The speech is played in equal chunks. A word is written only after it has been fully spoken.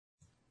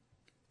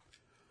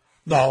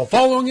The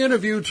following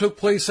interview took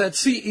place at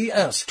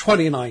CES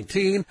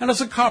 2019 and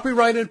is a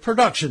copyrighted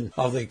production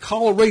of the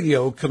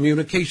Coloradio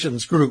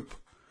Communications Group.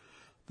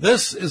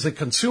 This is the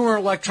Consumer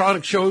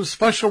Electronics Show's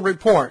special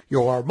report.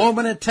 Your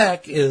Moment in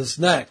Tech is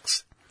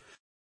next.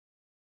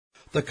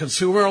 The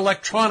Consumer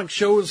Electronics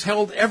Show is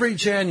held every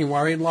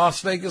January in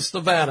Las Vegas,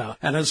 Nevada,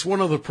 and is one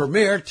of the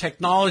premier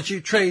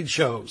technology trade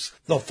shows.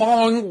 The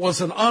following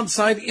was an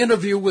on-site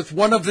interview with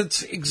one of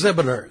its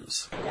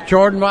exhibitors.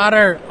 Jordan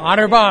Otter,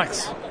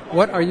 OtterBox.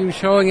 What are you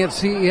showing at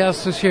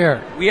CES this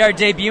year? We are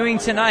debuting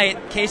tonight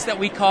a case that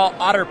we call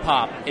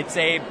OtterPop. It's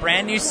a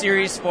brand new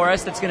series for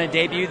us that's going to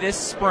debut this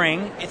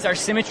spring. It's our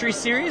Symmetry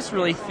series,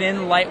 really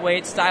thin,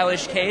 lightweight,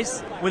 stylish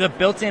case with a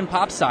built-in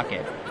pop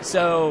socket.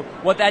 So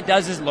what that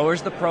does is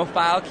lowers the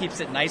profile,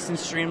 keeps it nice and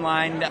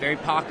streamlined, very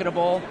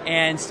pocketable,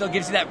 and still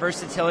gives you that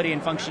versatility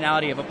and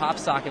functionality of a pop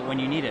socket when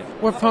you need it.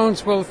 What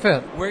phones will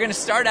fit? We're going to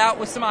start out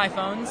with some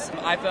iPhones,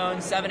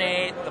 iPhone 7,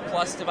 8, the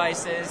Plus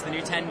devices, the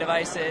new 10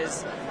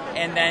 devices,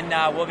 and then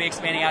we'll be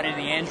expanding out into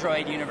the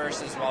Android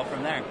universe as well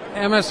from there.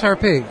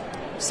 MSRP?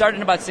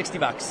 Starting about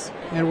 $60.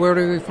 And where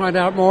do we find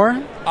out more?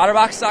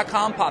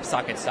 OtterBox.com,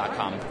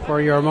 PopSockets.com. For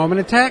Your Moment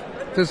in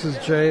Tech, this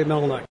is Jay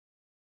Melnick.